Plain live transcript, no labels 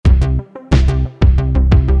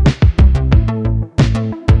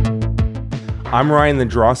I'm Ryan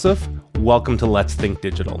Lindrosov. Welcome to Let's Think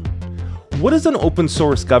Digital. What does an open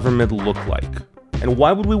source government look like? And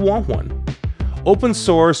why would we want one? Open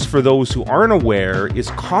source, for those who aren't aware, is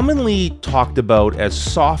commonly talked about as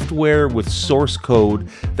software with source code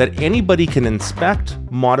that anybody can inspect,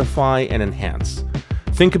 modify, and enhance.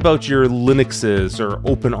 Think about your Linuxes or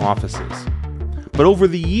open offices. But over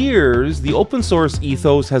the years, the open source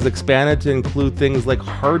ethos has expanded to include things like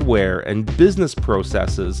hardware and business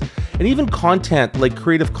processes, and even content like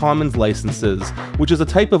Creative Commons licenses, which is a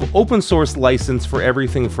type of open source license for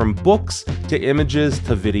everything from books to images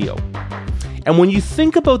to video. And when you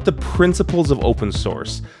think about the principles of open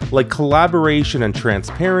source, like collaboration and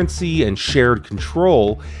transparency and shared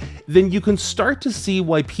control, then you can start to see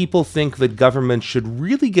why people think that government should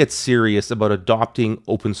really get serious about adopting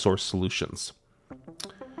open source solutions.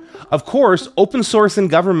 Of course, open source in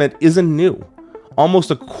government isn't new.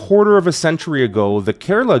 Almost a quarter of a century ago, the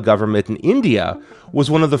Kerala government in India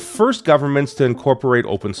was one of the first governments to incorporate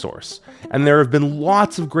open source, and there have been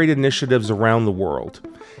lots of great initiatives around the world.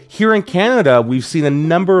 Here in Canada, we've seen a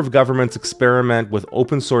number of governments experiment with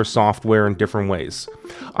open source software in different ways.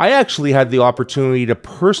 I actually had the opportunity to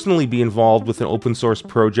personally be involved with an open source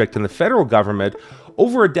project in the federal government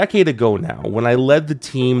over a decade ago now, when I led the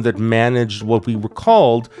team that managed what we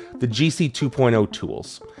called the GC 2.0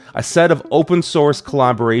 tools, a set of open source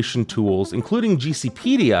collaboration tools, including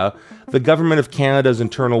GCpedia, the Government of Canada's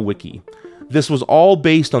internal wiki. This was all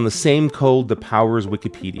based on the same code that powers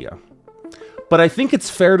Wikipedia. But I think it's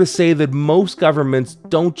fair to say that most governments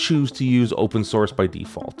don't choose to use open source by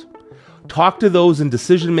default. Talk to those in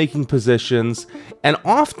decision-making positions, and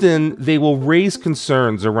often they will raise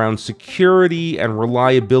concerns around security and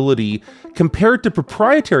reliability compared to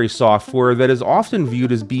proprietary software that is often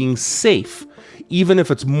viewed as being safe, even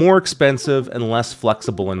if it's more expensive and less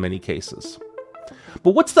flexible in many cases.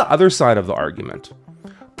 But what's the other side of the argument?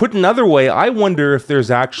 Put another way, I wonder if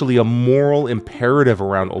there's actually a moral imperative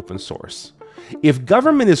around open source. If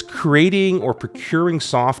government is creating or procuring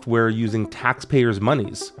software using taxpayers'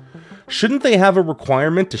 monies, shouldn't they have a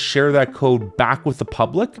requirement to share that code back with the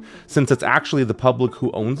public, since it's actually the public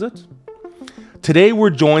who owns it? Today, we're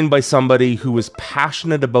joined by somebody who is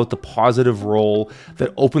passionate about the positive role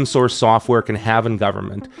that open source software can have in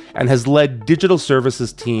government and has led digital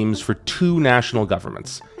services teams for 2 national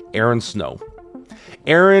governments, Aaron Snow.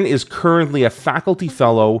 Aaron is currently a faculty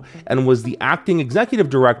fellow and was the acting executive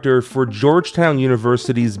director for Georgetown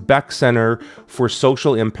University's Beck Center for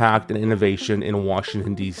Social Impact and Innovation in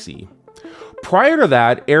Washington, D.C. Prior to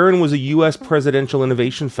that, Aaron was a U.S. Presidential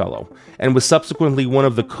Innovation Fellow and was subsequently one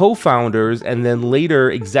of the co-founders and then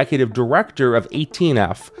later executive director of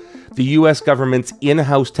 18F, the U.S. government's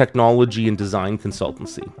in-house technology and design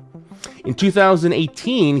consultancy. In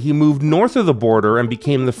 2018, he moved north of the border and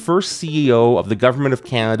became the first CEO of the Government of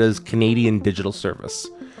Canada's Canadian Digital Service.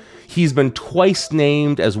 He's been twice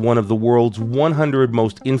named as one of the world's 100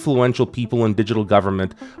 most influential people in digital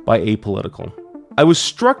government by Apolitical. I was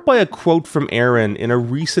struck by a quote from Aaron in a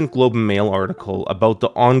recent Globe and Mail article about the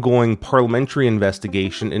ongoing parliamentary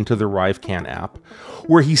investigation into the ArriveCAN app,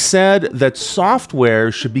 where he said that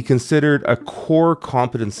software should be considered a core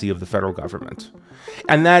competency of the federal government,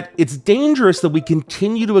 and that it's dangerous that we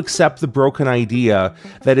continue to accept the broken idea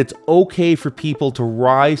that it's okay for people to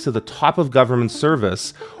rise to the top of government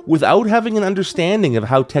service without having an understanding of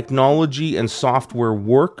how technology and software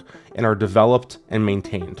work and are developed and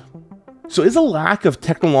maintained. So is a lack of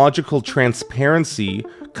technological transparency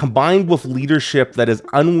combined with leadership that is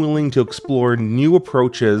unwilling to explore new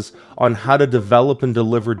approaches on how to develop and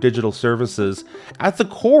deliver digital services at the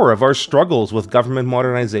core of our struggles with government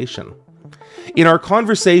modernization? In our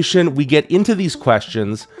conversation, we get into these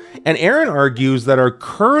questions, and Aaron argues that our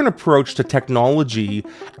current approach to technology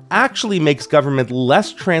actually makes government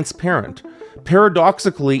less transparent,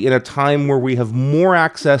 paradoxically in a time where we have more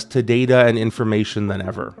access to data and information than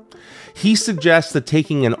ever. He suggests that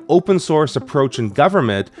taking an open source approach in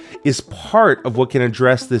government is part of what can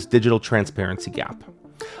address this digital transparency gap.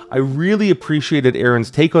 I really appreciated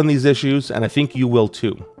Aaron's take on these issues, and I think you will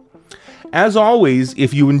too. As always,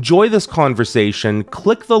 if you enjoy this conversation,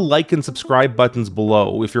 click the like and subscribe buttons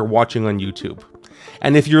below if you're watching on YouTube.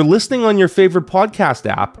 And if you're listening on your favorite podcast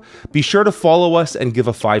app, be sure to follow us and give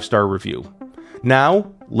a 5-star review.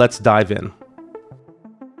 Now, let's dive in.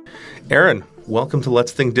 Aaron, Welcome to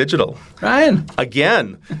Let's Think Digital. Ryan.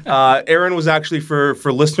 Again. Aaron was actually,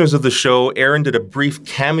 for listeners of the show, Aaron did a brief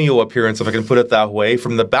cameo appearance, if I can put it that way,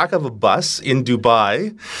 from the back of a bus in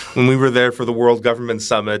Dubai when we were there for the World Government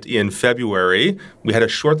Summit in February. We had a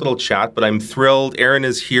short little chat, but I'm thrilled. Aaron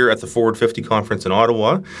is here at the Forward 50 conference in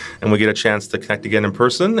Ottawa, and we get a chance to connect again in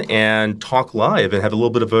person and talk live and have a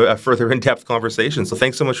little bit of a further in-depth conversation. So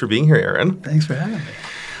thanks so much for being here, Aaron. Thanks for having me.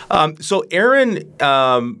 So Aaron,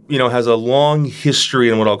 has a long history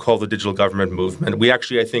in what I'll call the digital government movement. We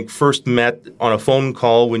actually, I think, first met on a phone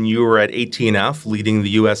call when you were at AT&F leading the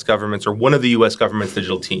U.S. government's or one of the U.S. government's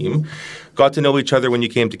digital team. Got to know each other when you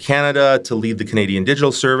came to Canada to lead the Canadian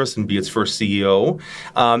Digital Service and be its first CEO.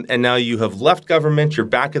 And now you have left government, you're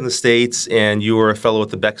back in the States, and you are a fellow at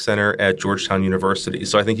the Beck Center at Georgetown University.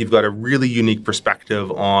 So I think you've got a really unique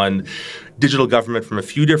perspective on digital government from a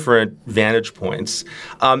few different vantage points.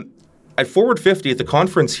 At Forward 50, at the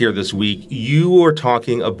conference here this week, you were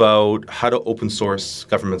talking about how to open source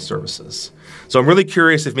government services. So I'm really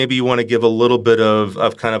curious if maybe you want to give a little bit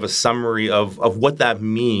of kind of a summary of what that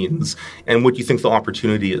means and what you think the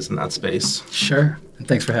opportunity is in that space. Sure.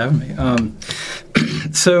 Thanks for having me.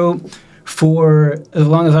 So for as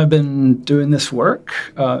long as I've been doing this work,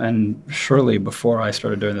 and surely before I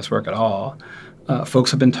started doing this work at all,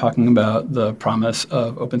 folks have been talking about the promise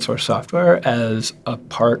of open source software as a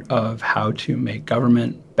part of how to make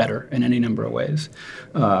government better in any number of ways.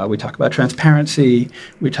 We talk about transparency.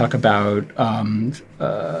 We talk about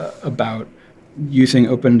using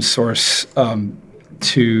open source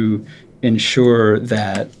to ensure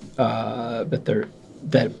that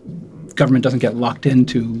that government doesn't get locked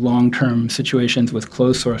into long-term situations with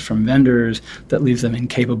closed source from vendors that leaves them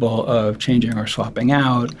incapable of changing or swapping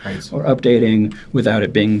out or updating without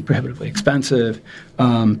it being prohibitively expensive.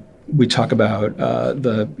 We talk about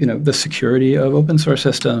the security of open source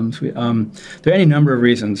systems. There are any number of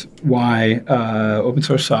reasons why open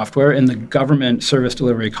source software in the government service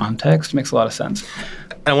delivery context makes a lot of sense.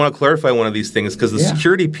 I want to clarify one of these things because the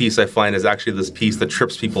security piece I find is actually this piece that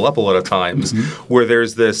trips people up a lot of times, where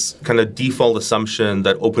there's this kind of default assumption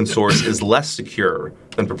that open source is less secure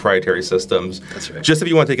than proprietary systems. That's right. Just if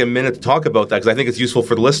you want to take a minute to talk about that, because I think it's useful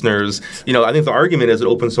for the listeners. I think the argument is that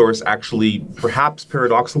open source actually, perhaps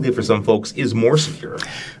paradoxically for some folks, is more secure.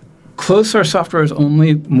 Closed source software is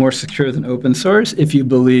only more secure than open source if you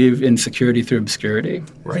believe in security through obscurity.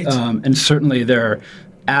 Right. And certainly there are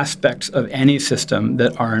aspects of any system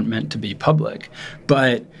that aren't meant to be public.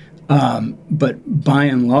 But by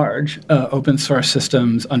and large, open source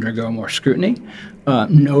systems undergo more scrutiny.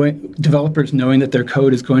 Developers knowing that their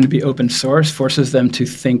code is going to be open source forces them to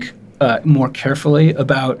think more carefully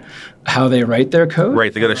about how they write their code.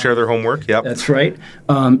 Right, they got to share their homework. Yep, that's right.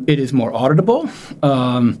 It is more auditable,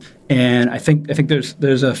 and I think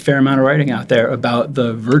there's a fair amount of writing out there about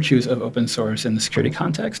the virtues of open source in the security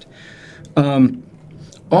context.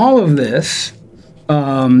 All of this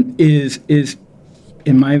is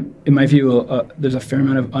in my view, there's a fair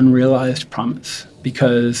amount of unrealized promise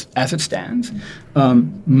because, as it stands,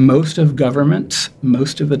 most of governments,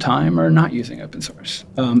 most of the time, are not using open source.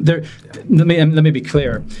 Let me be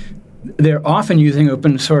clear. They're often using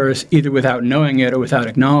open source either without knowing it or without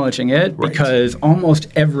acknowledging it, because almost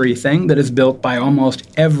everything that is built by almost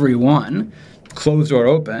everyone, closed or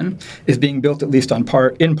open, is being built at least in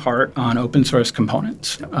part on open source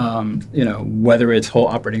components. Whether it's whole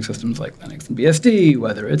operating systems like Linux and BSD,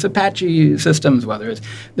 whether it's Apache systems, whether it's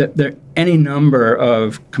there are any number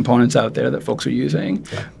of components out there that folks are using.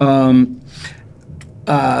 But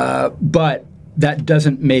that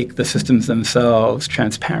doesn't make the systems themselves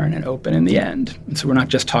transparent and open in the end. And so we're not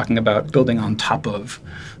just talking about building on top of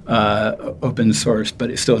open source, but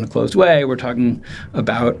it's still in a closed way. We're talking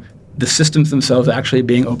about the systems themselves actually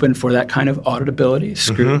being open for that kind of auditability,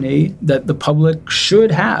 scrutiny that the public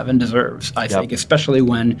should have and deserves, I think, especially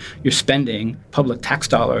when you're spending public tax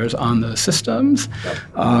dollars on those systems.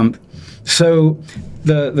 So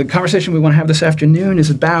the conversation we want to have this afternoon is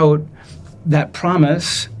about that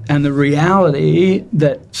promise and the reality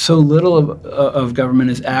that so little of government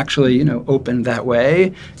is actually open that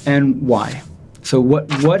way, and why. So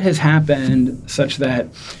what has happened such that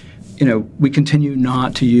we continue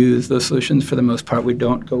not to use those solutions for the most part. We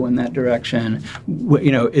don't go in that direction.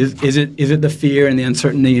 Is it the fear and the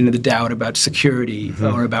uncertainty and the doubt about security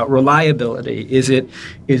or about reliability? Is it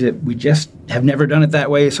we just have never done it that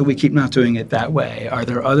way, so we keep not doing it that way? Are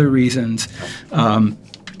there other reasons? And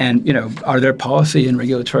are there policy and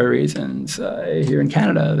regulatory reasons here in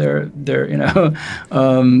Canada?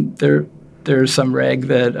 there's some reg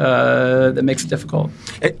that makes it difficult.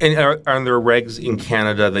 And are there regs in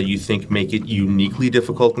Canada that you think make it uniquely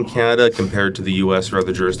difficult in Canada compared to the U.S. or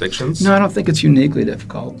other jurisdictions? No, I don't think it's uniquely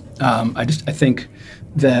difficult. I think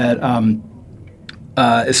that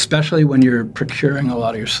especially when you're procuring a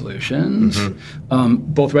lot of your solutions,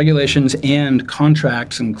 both regulations and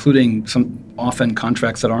contracts, including some often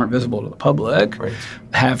contracts that aren't visible to the public,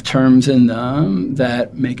 have terms in them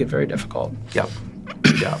that make it very difficult. Yeah.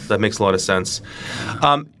 Yeah, that makes a lot of sense.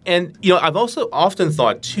 And, I've also often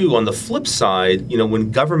thought, too, on the flip side,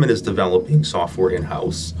 when government is developing software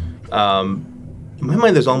in-house, in my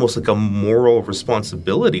mind, there's almost like a moral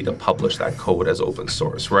responsibility to publish that code as open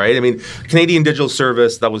source, right? I mean, Canadian Digital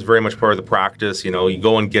Service, that was very much part of the practice. You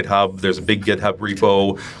go on GitHub, there's a big GitHub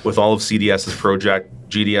repo with all of CDS's project,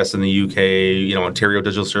 GDS in the UK, Ontario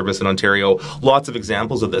Digital Service in Ontario, lots of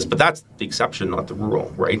examples of this. But that's the exception, not the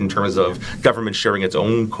rule, right, in terms of government sharing its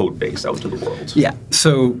own code base out to the world. Yeah.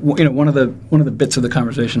 So, one of the bits of the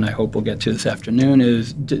conversation I hope we'll get to this afternoon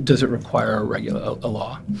is, does it require a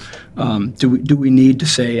law? Do we need to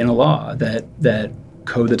say in a law that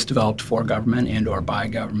code that's developed for government and or by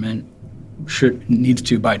government needs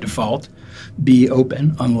to, by default, be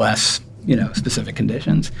open unless specific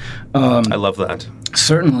conditions? I love that.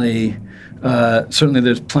 Certainly,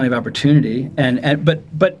 there's plenty of opportunity,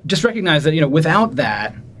 but just recognize that without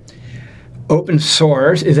that, open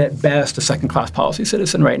source is at best a second-class policy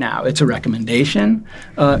citizen right now. It's a recommendation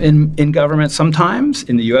in government sometimes,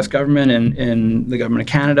 in the U.S. government and in the government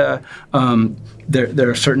of Canada. There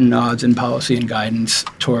are certain nods in policy and guidance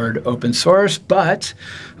toward open source, but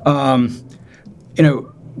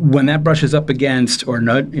when that brushes up against or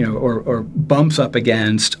bumps up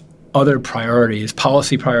against other priorities,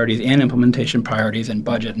 policy priorities and implementation priorities and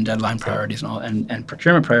budget and deadline priorities and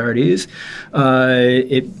procurement priorities,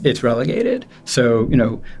 it's relegated. So,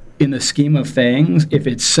 in the scheme of things, if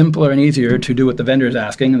it's simpler and easier to do what the vendor is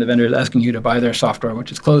asking, and the vendor is asking you to buy their software,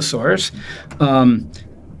 which is closed source,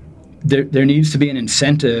 there needs to be an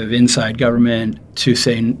incentive inside government to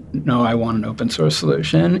say, no, I want an open source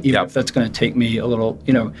solution, even if that's going to take me a little,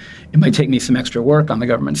 it might take me some extra work on the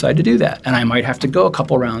government side to do that. And I might have to go a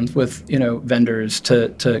couple rounds with, vendors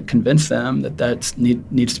to convince them that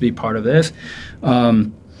needs to be part of this. So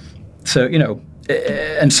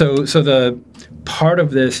the part of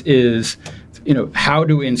this is, how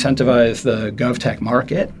do we incentivize the GovTech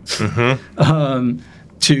market?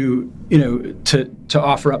 To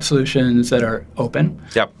offer up solutions that are open.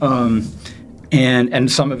 Yep.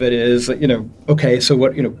 And some of it is, okay, so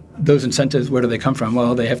what, those incentives, where do they come from?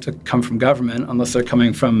 Well, they have to come from government, unless they're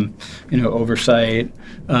coming from, oversight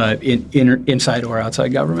inside or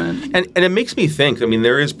outside government. And it makes me think,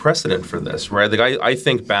 there is precedent for this, right? Like I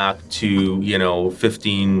think back to,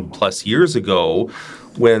 15 plus years ago,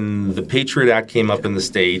 when the Patriot Act came up in the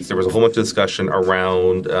States, there was a whole bunch of discussion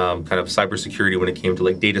around kind of cybersecurity when it came to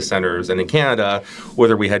like data centers. And in Canada,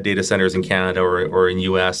 whether we had data centers in Canada or in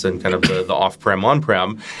U.S. and kind of the off-prem,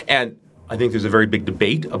 on-prem. And I think there's a very big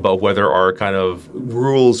debate about whether our kind of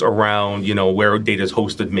rules around, where data is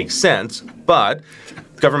hosted make sense. But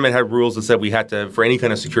government had rules that said we had to, for any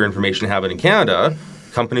kind of secure information, have it in Canada.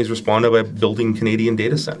 Companies responded by building Canadian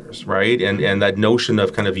data centers, right? And that notion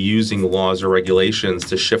of kind of using laws or regulations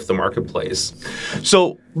to shift the marketplace.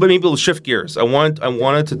 So, but maybe we'll shift gears. I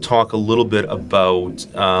wanted to talk a little bit about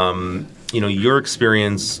your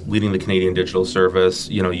experience leading the Canadian Digital Service.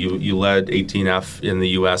 You led 18F in the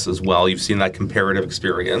U.S. as well. You've seen that comparative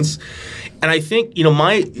experience. And I think,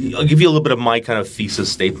 I'll give you a little bit of my kind of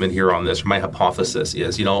thesis statement here on this. My hypothesis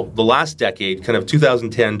is, the last decade, kind of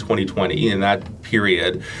 2010, 2020, in that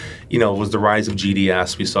period, was the rise of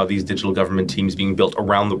GDS. We saw these digital government teams being built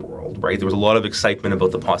around the world, right? There was a lot of excitement about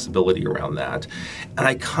the possibility around that. And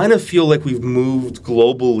I kind of feel like we've moved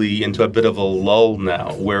globally into a bit of a lull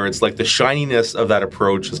now, where it's like the shininess of that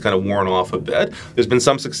approach has kind of worn off a bit. There's been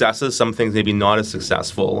some successes, some things maybe not as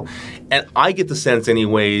successful. And I get the sense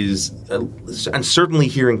anyways, and certainly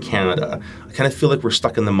here in Canada, I kind of feel like we're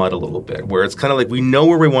stuck in the mud a little bit, where it's kind of like we know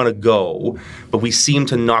where we want to go, but we seem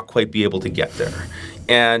to not quite be able to get there.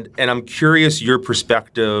 And I'm curious your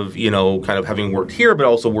perspective, kind of having worked here, but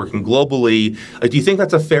also working globally. Do you think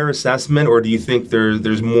that's a fair assessment, or do you think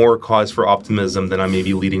there's more cause for optimism than I may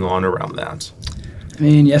be leading on around that?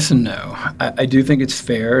 Yes and no. I do think it's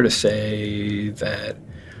fair to say that,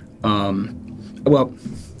 I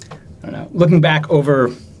don't know, looking back over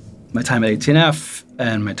my time at 18F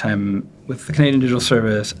and my time with the Canadian Digital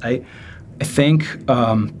Service, I think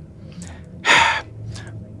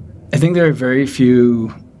there are very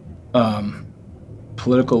few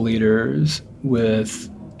political leaders with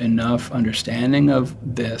enough understanding of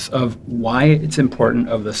this, of why it's important,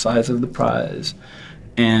 of the size of the prize,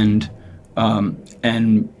 and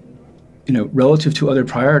relative to other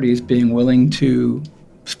priorities, being willing to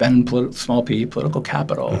spend small p political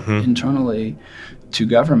capital internally to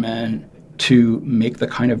government to make the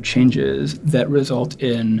kind of changes that result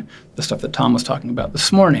in the stuff that Tom was talking about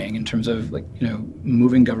this morning, in terms of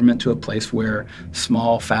moving government to a place where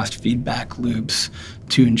small, fast feedback loops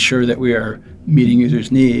to ensure that we are meeting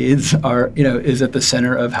users' needs is at the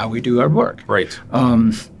center of how we do our work. Right.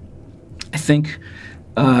 I think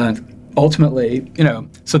ultimately,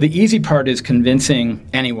 so the easy part is convincing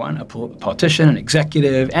anyone, a politician, an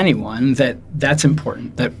executive, anyone, that that's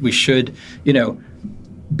important, that we should,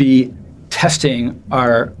 be testing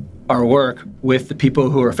our work with the people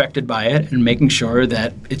who are affected by it and making sure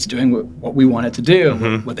that it's doing what we want it to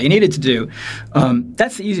do, what they need it to do.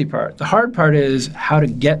 That's the easy part. The hard part is how to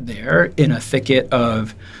get there in a thicket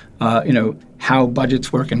of, how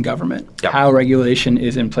budgets work in government, how regulation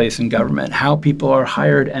is in place in government, how people are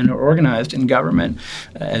hired and are organized in government,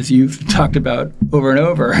 as you've talked about over and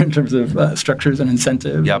over in terms of structures and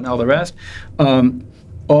incentives and all the rest. And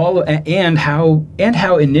how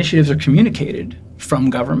initiatives are communicated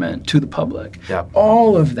from government to the public.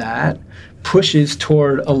 All of that pushes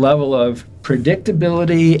toward a level of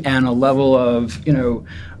predictability and a level of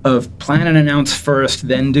plan and announce first,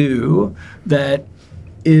 then do, that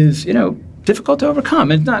is difficult to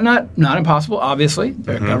overcome. It's not impossible. Obviously,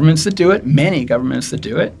 there are governments that do it, many governments that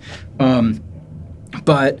do it,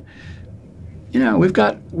 but.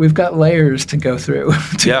 We've got layers to go through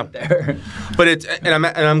to get there. But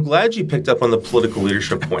I'm glad you picked up on the political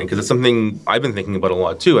leadership point, because it's something I've been thinking about a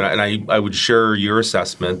lot too. And I would share your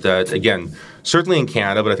assessment that, again, certainly in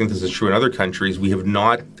Canada, but I think this is true in other countries, we have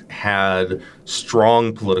not had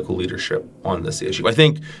strong political leadership on this issue. I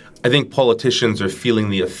think politicians are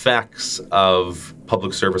feeling the effects of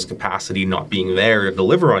public service capacity not being there to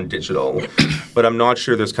deliver on digital, but I'm not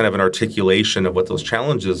sure there's kind of an articulation of what those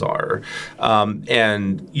challenges are.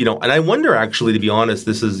 And I wonder, actually, to be honest,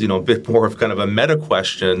 this is, a bit more of kind of a meta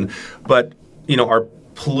question, but, our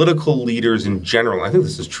political leaders in general, I think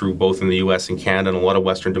this is true both in the U.S. and Canada and a lot of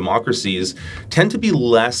Western democracies, tend to be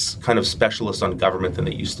less kind of specialists on government than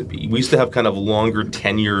they used to be. We used to have kind of longer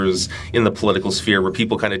tenures in the political sphere where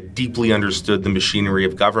people kind of deeply understood the machinery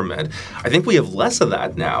of government. I think we have less of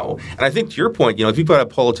that now. And I think, to your point, if you've got a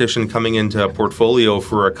politician coming into a portfolio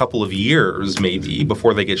for a couple of years maybe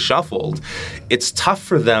before they get shuffled, it's tough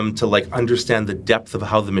for them to understand the depth of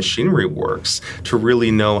how the machinery works to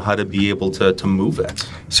really know how to be able to move it.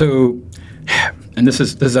 So, and this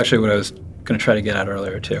is actually what I was going to try to get at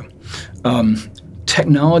earlier too.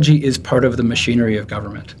 Technology is part of the machinery of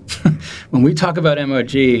government. When we talk about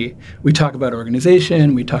MOG, we talk about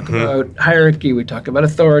organization, we talk about hierarchy, we talk about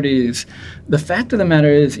authorities. The fact of the matter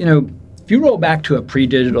is, if you roll back to a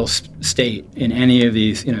pre-digital state in any of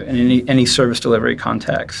these, in any service delivery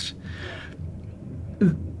context,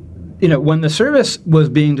 when the service was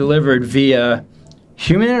being delivered via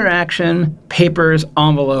human interaction, papers,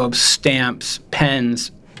 envelopes, stamps,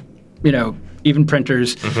 pens, even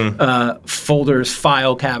printers, folders,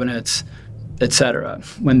 file cabinets, etc.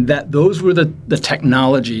 When those were the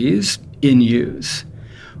technologies in use,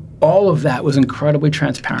 all of that was incredibly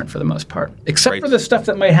transparent for the most part, except for the stuff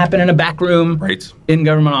that might happen in a back room in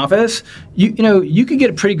government office. You could get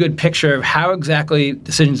a pretty good picture of how exactly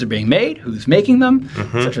decisions are being made, who's making them,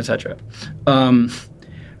 et cetera, et cetera.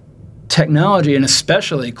 Technology, and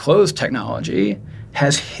especially closed technology,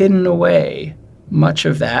 has hidden away much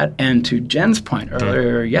of that. And to Jen's point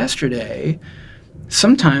earlier yesterday,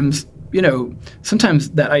 sometimes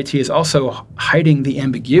that IT is also hiding the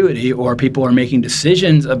ambiguity, or people are making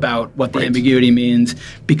decisions about what the ambiguity means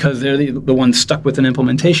because they're the ones stuck with an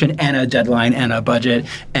implementation and a deadline and a budget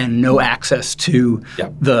and no access to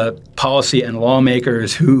the policy and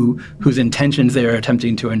lawmakers whose intentions they are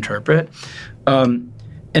attempting to interpret.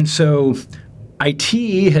 And so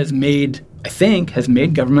IT has made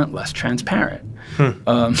government less transparent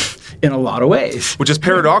in a lot of ways. Which is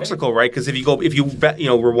paradoxical, right? Because if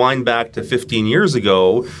you rewind back to 15 years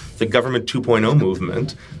ago, the government 2.0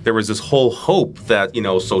 movement, there was this whole hope that,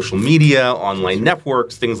 social media, online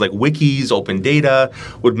networks, things like wikis, open data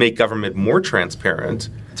would make government more transparent.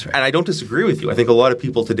 That's right. And I don't disagree with you. I think a lot of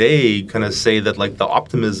people today kind of say that the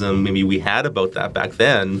optimism maybe we had about that back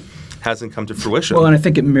then hasn't come to fruition. Well, and I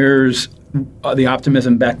think it mirrors the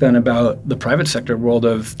optimism back then about the private sector world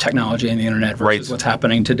of technology and the internet versus what's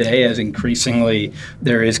happening today, as increasingly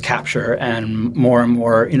there is capture and more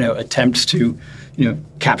attempts to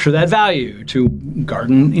capture that value, to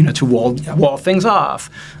garden, to wall things off.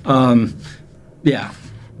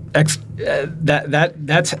 it's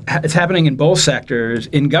happening in both sectors.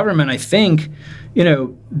 In government, I think,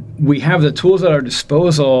 we have the tools at our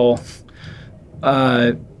disposal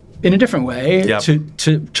in a different way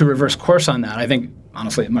to reverse course on that. I think,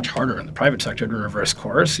 honestly, it's much harder in the private sector to reverse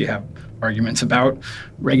course. You have arguments about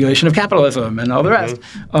regulation of capitalism and all the rest.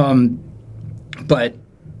 But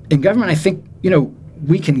in government, I think,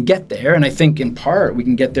 we can get there, and I think in part we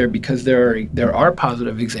can get there because there are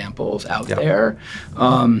positive examples out there.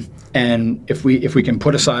 And if we can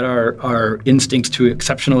put aside our instincts to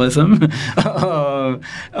exceptionalism,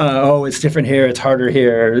 it's different here, it's harder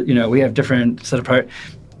here. We have different set of priorities.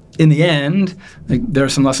 In the end, there are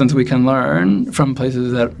some lessons we can learn from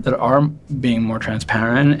places that are being more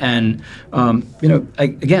transparent, and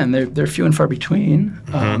again, they're few and far between,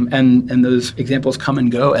 and those examples come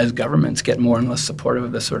and go as governments get more and less supportive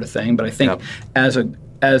of this sort of thing. But I think as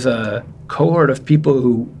a cohort of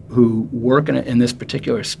people who work in this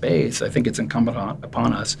particular space, I think it's incumbent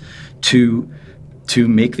upon us to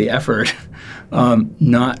make the effort,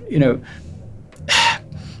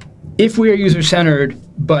 if we are user-centered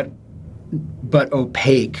but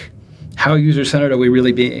opaque, how user-centered are we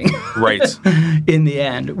really being? Right. In the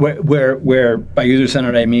end, where by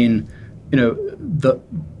user-centered I mean, the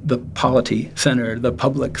polity-centered, the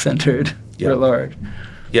public-centered at large.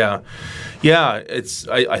 Yeah.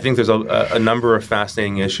 I think there's a number of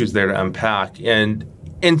fascinating issues there to unpack, and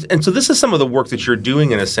so this is some of the work that you're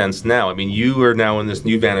doing in a sense now. I mean, you are now in this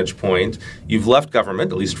new vantage point. You've left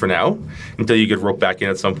government, at least for now, until you get roped back in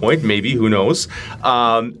at some point, maybe, who knows.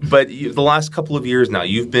 But the last couple of years now,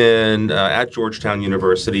 you've been at Georgetown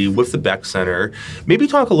University with the Beck Center. Maybe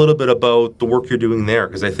talk a little bit about the work you're doing there,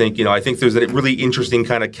 because I think there's a really interesting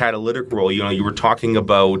kind of catalytic role. You were talking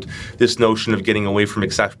about this notion of getting away from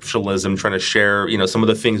exceptionalism, trying to share, some of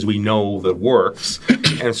the things we know that works.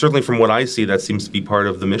 And certainly from what I see, that seems to be part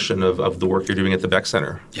of the mission of the work you're doing at the Beck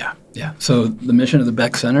Center. Yeah. So the mission of the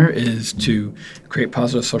Beck Center is to create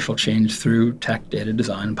positive social change through tech, data,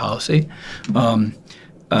 design, and policy.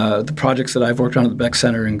 The projects that I've worked on at the Beck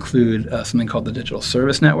Center include something called the Digital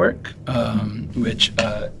Service Network, which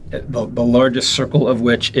the largest circle of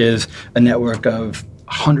which is a network of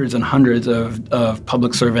hundreds and hundreds of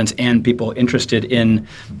public servants and people interested in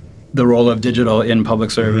the role of digital in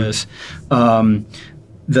public service.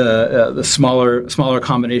 The smaller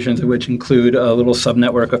combinations of which include a little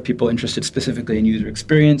subnetwork of people interested specifically in user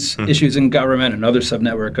experience issues in government, another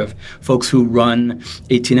subnetwork of folks who run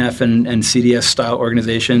 18F and CDS style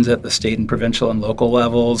organizations at the state and provincial and local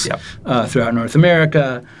levels throughout North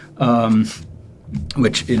America,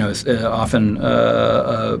 which is often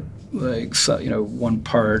one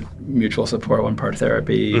part mutual support, one part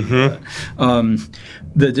therapy.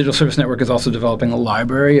 The Digital Service Network is also developing a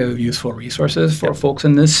library of useful resources for folks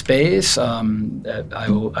in this space. I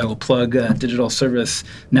will plug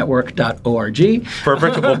digitalservicenetwork.org.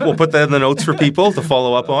 Perfect. We'll put that in the notes for people to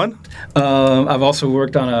follow up on. I've also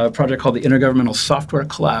worked on a project called the Intergovernmental Software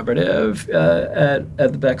Collaborative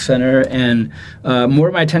at the Beck Center, and more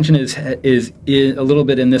of my attention is a little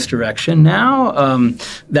bit in this direction now.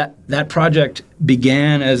 That project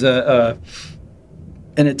began as an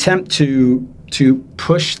attempt to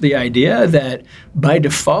push the idea that by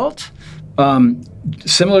default,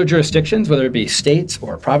 similar jurisdictions, whether it be states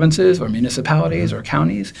or provinces or municipalities or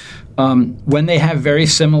counties, when they have very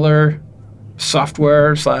similar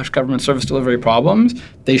software/government service delivery problems,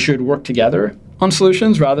 they should work together on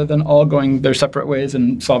solutions rather than all going their separate ways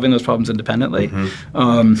and solving those problems independently.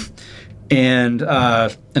 And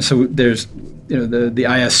so there's, the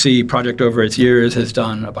ISC project over its years has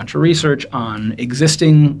done a bunch of research on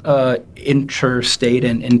existing interstate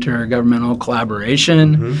and intergovernmental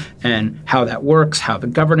collaboration and how that works, how the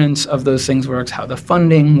governance of those things works, how the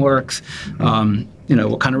funding works,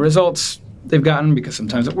 what kind of results they've gotten, because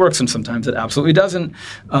sometimes it works and sometimes it absolutely doesn't,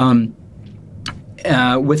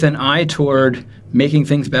 with an eye toward making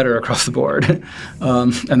things better across the board.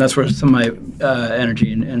 And that's where some of my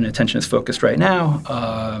energy and attention is focused right now.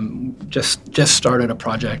 Just started a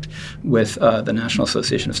project with the National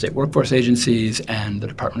Association of State Workforce Agencies and the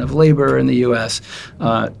Department of Labor in the U.S.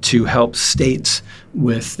 To help states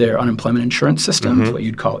with their unemployment insurance systems, what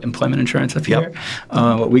you'd call employment insurance up here.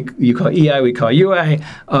 What you call EI, we call UI.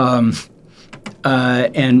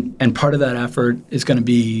 And part of that effort is going to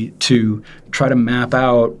be to try to map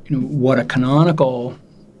out what a canonical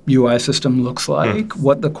UI system looks like,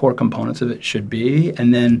 what the core components of it should be,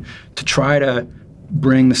 and then to try to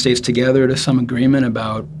bring the states together to some agreement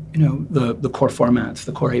about the core formats,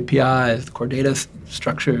 the core APIs, the core data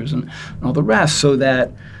structures, and all the rest, so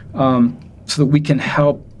that we can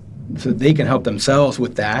help, so they can help themselves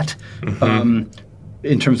with that.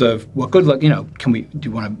 in terms of what good luck, do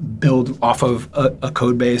you want to build off of a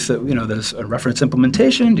code base that, there's a reference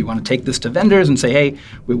implementation? Do you want to take this to vendors and say, hey,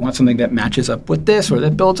 we want something that matches up with this or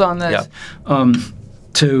that builds on this?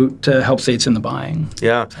 To help states in the buying.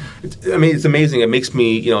 Yeah, it's amazing. It makes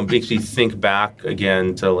me think back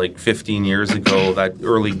again to like 15 years ago, that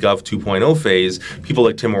early Gov 2.0 phase. People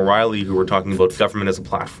like Tim O'Reilly who were talking about government as a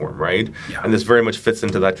platform, right? Yeah. And this very much fits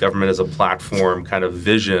into that government as a platform kind of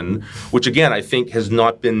vision, which again I think has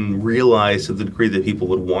not been realized to the degree that people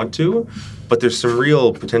would want to. But there's some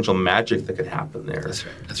real potential magic that could happen there. That's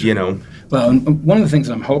right. Well, and one of the things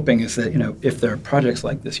I'm hoping is that, if there are projects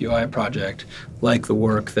like this UI project, like the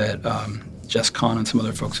work that Jess Kahn and some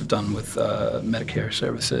other folks have done with Medicare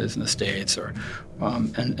services in the States, or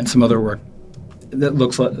and some other work that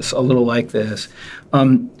looks a little like this,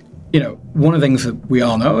 one of the things that we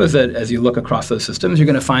all know is that as you look across those systems, you're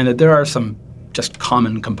going to find that there are some just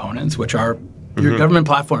common components, which are your government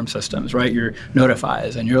platform systems, right? Your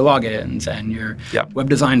Notifies and your logins and your web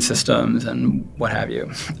design systems and what have you.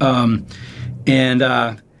 I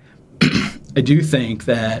do think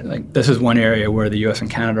that this is one area where the U.S. and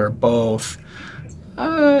Canada are both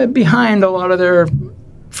behind a lot of their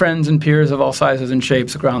friends and peers of all sizes and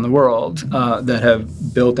shapes around the world that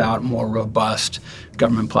have built out more robust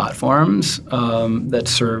government platforms that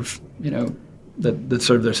serve, that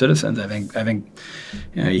serve their citizens. I think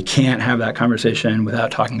you can't have that conversation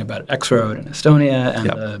without talking about X-Road in Estonia and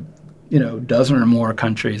the dozen or more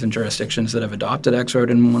countries and jurisdictions that have adopted X-Road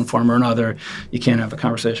in one form or another. You can't have a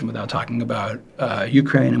conversation without talking about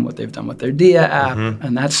Ukraine and what they've done with their DIA app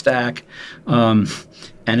and that stack. And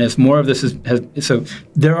as more of this so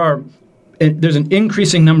there's an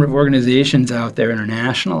increasing number of organizations out there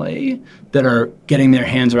internationally that are getting their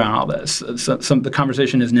hands around all this. So the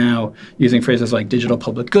conversation is now using phrases like digital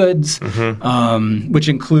public goods, which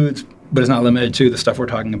includes, but is not limited to, the stuff we're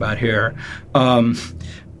talking about here.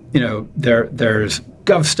 There's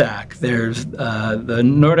GovStack, there's the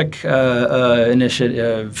Nordic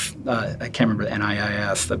initiative, I can't remember the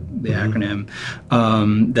NIIS, the acronym,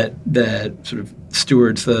 that sort of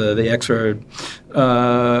stewards the X-Road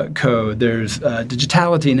code. There's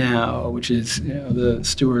Digitality Now, which is the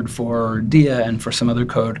steward for DIA and for some other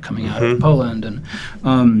code coming out of Poland. And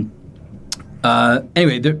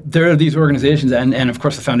anyway, there are these organizations, and of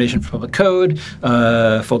course the Foundation for Public Code.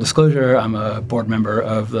 Full disclosure, I'm a board member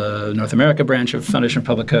of the North America branch of Foundation for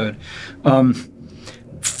Public Code.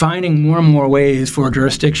 Finding more and more ways for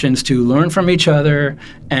jurisdictions to learn from each other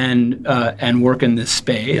and work in this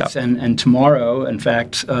space. And tomorrow, in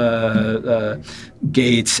fact,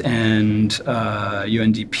 Gates and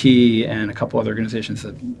UNDP and a couple other organizations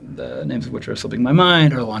that the names of which are slipping my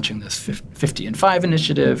mind are launching this 50 in 5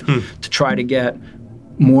 initiative to try to get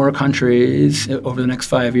more countries over the next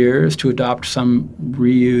 5 years to adopt some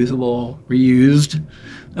reused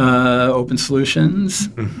open solutions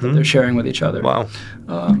that they're sharing with each other. Wow.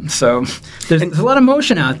 So there's a lot of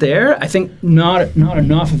motion out there. I think not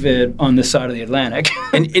enough of it on this side of the Atlantic.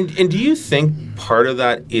 and do you think part of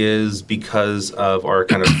that is because of our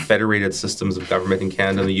kind of federated systems of government in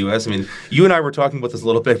Canada and the U.S.? I mean, you and I were talking about this a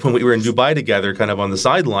little bit when we were in Dubai together, kind of on the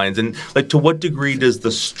sidelines. And to what degree does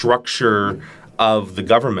the structure of the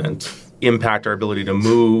government impact our ability to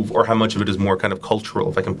move, or how much of it is more kind of cultural,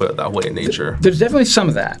 if I can put it that way, in nature? There's definitely some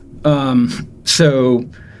of that.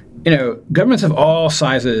 Governments of all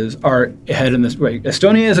sizes are ahead in this way.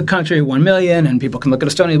 Estonia is a country, 1 million, and people can look at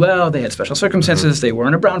Estonia, well, they had special circumstances, they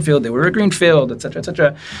weren't a brownfield, they were a greenfield, et cetera, et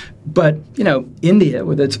cetera. But, India,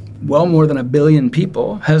 with its well more than 1 billion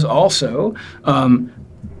people, has also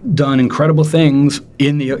done incredible things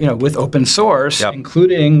in the with open source,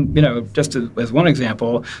 including just as one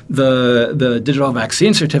example, the digital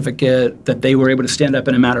vaccine certificate that they were able to stand up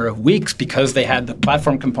in a matter of weeks because they had the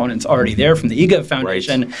platform components already there from the eGov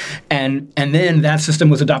Foundation, and then that system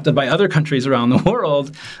was adopted by other countries around the world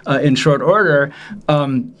in short order.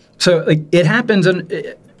 So it happens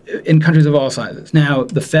in countries of all sizes. Now,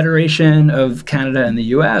 the Federation of Canada and the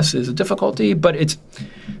U.S. is a difficulty, but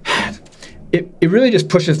it really just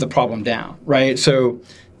pushes the problem down, right? So,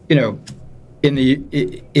 in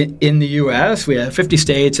the U.S., we have 50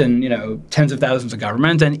 states and tens of thousands of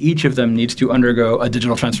governments, and each of them needs to undergo a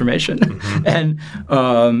digital transformation. And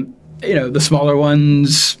the smaller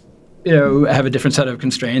ones, have a different set of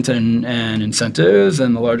constraints and incentives,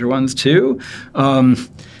 and the larger ones too.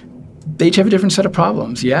 They each have a different set of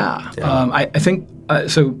problems. I think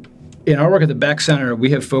so. In our work at the Beck Center, we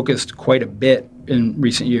have focused quite a bit in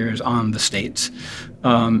recent years on the states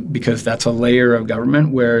because that's a layer of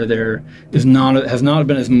government where there has not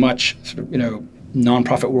been as much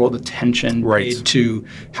nonprofit world attention paid to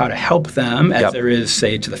how to help them as there is,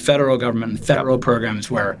 say, to the federal government and federal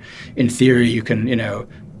programs where, in theory, you can,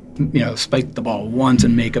 spike the ball once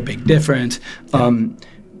and make a big difference.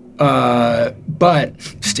 But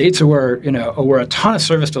states are where a ton of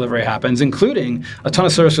service delivery happens, including a ton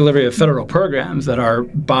of service delivery of federal programs that are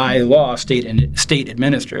by law state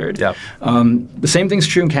administered. Yep. The same thing's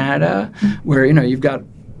true in Canada, where you've got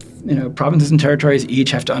provinces and territories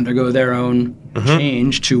each have to undergo their own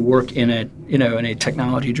change to work in a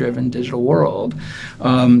technology-driven digital world,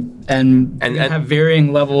 and have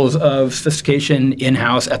varying levels of sophistication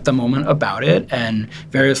in-house at the moment about it, and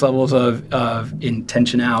various levels of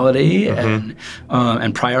intentionality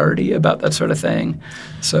and priority about that sort of thing.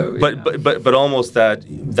 So, but almost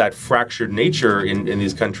that fractured nature in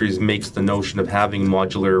these countries makes the notion of having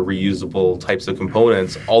modular, reusable types of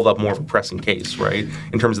components all that more of a pressing case, right?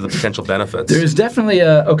 In terms of the potential benefits. There's definitely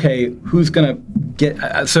who's going to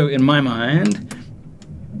get. So in my mind,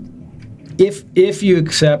 if you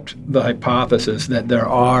accept the hypothesis that there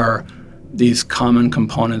are these common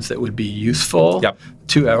components that would be useful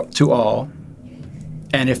to all,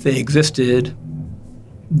 and if they existed,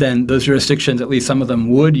 then those jurisdictions, at least some of them,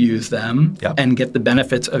 would use them and get the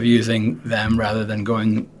benefits of using them rather than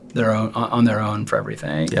going on their own for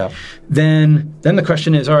everything. Then the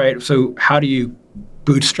question is, all right, so how do you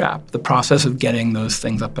bootstrap the process of getting those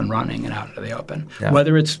things up and running and out into the open?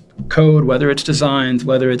 Whether it's code, whether it's designs,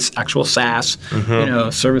 whether it's actual SaaS,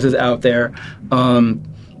 services out there, and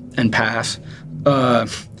PaaS,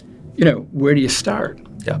 where do you start?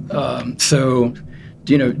 So,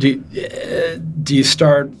 do you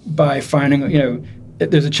start by finding,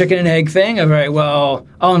 there's a chicken and egg thing of, right, well,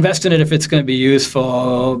 I'll invest in it if it's going to be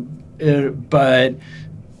useful, but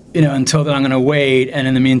until then I'm going to wait, and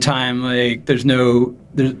in the meantime, like there are no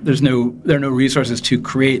resources to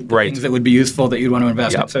create the things that would be useful that you'd want to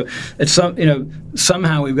invest in. So it's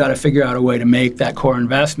somehow we've got to figure out a way to make that core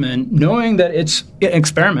investment, knowing that it's an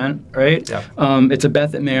experiment, right? It's a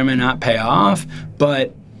bet that may or may not pay off,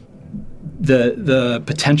 but the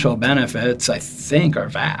potential benefits, I think, are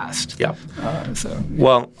vast.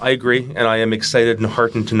 Well, I agree, and I am excited and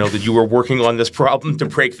heartened to know that you were working on this problem to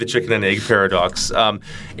break the chicken and egg paradox.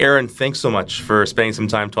 Aaron, thanks so much for spending some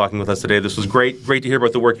time talking with us today. This was great to hear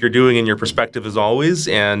about the work you're doing and your perspective as always,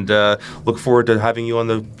 and look forward to having you on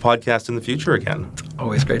the podcast in the future again. It's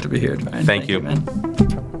always great to be here, Ryan. Thank you. Man.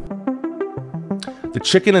 The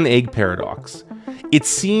chicken and egg paradox. It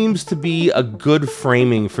seems to be a good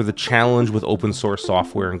framing for the challenge with open source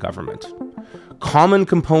software in government. Common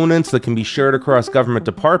components that can be shared across government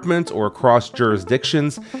departments or across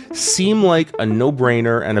jurisdictions seem like a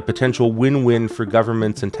no-brainer and a potential win-win for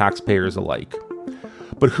governments and taxpayers alike.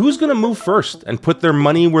 But who's going to move first and put their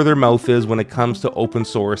money where their mouth is when it comes to open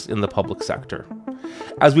source in the public sector?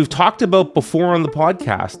 As we've talked about before on the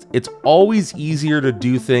podcast, it's always easier to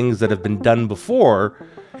do things that have been done before,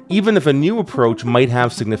 even if a new approach might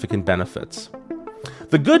have significant benefits.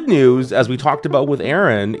 The good news, as we talked about with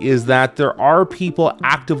Aaron, is that there are people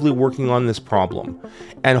actively working on this problem,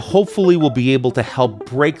 and hopefully we'll be able to help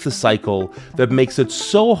break the cycle that makes it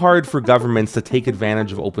so hard for governments to take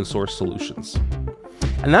advantage of open source solutions.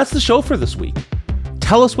 And that's the show for this week.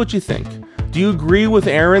 Tell us what you think. Do you agree with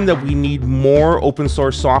Aaron that we need more open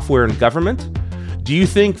source software in government? Do you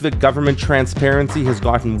think that government transparency has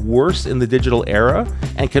gotten worse in the digital era,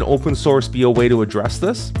 and can open source be a way to address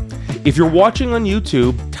this? If you're watching on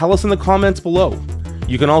YouTube, tell us in the comments below.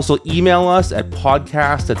 You can also email us at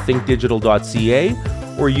podcast@thinkdigital.ca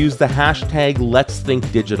or use the hashtag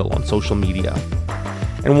 #Let'sThinkDigital on social media.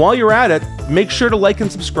 And while you're at it, make sure to like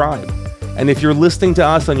and subscribe. And if you're listening to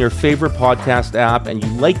us on your favorite podcast app and you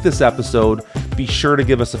like this episode, be sure to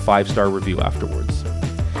give us a 5-star review afterwards.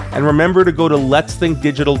 And remember to go to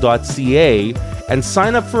letsthinkdigital.ca and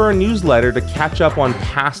sign up for our newsletter to catch up on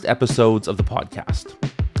past episodes of the podcast.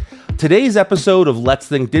 Today's episode of Let's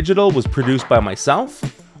Think Digital was produced by myself,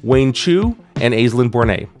 Wayne Chu, and Aislinn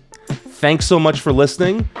Bornay. Thanks so much for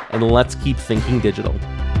listening, and let's keep thinking digital.